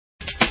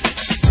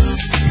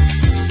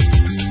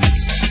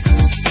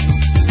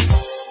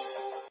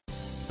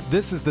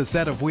This is the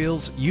set of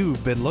wheels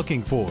you've been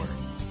looking for.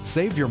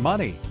 Save your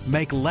money.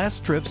 Make less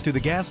trips to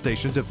the gas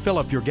station to fill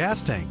up your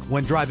gas tank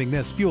when driving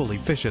this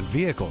fuel-efficient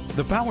vehicle.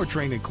 The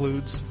powertrain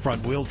includes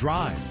front-wheel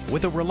drive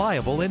with a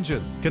reliable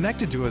engine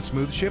connected to a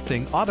smooth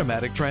shifting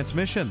automatic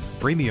transmission.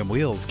 Premium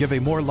wheels give a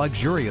more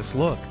luxurious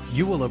look.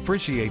 You will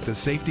appreciate the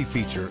safety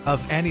feature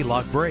of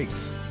anti-lock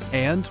brakes.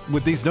 And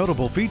with these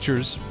notable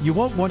features, you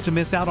won't want to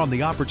miss out on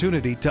the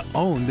opportunity to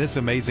own this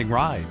amazing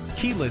ride.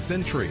 Keyless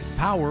entry,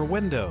 power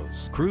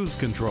windows, cruise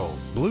control,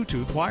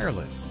 Bluetooth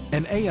wireless,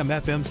 an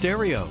AM/FM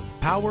stereo,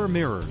 power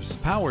mirrors,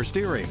 power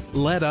steering.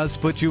 Let us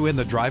put you in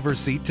the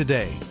driver's seat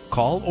today.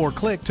 Call or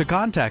click to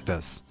contact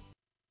us.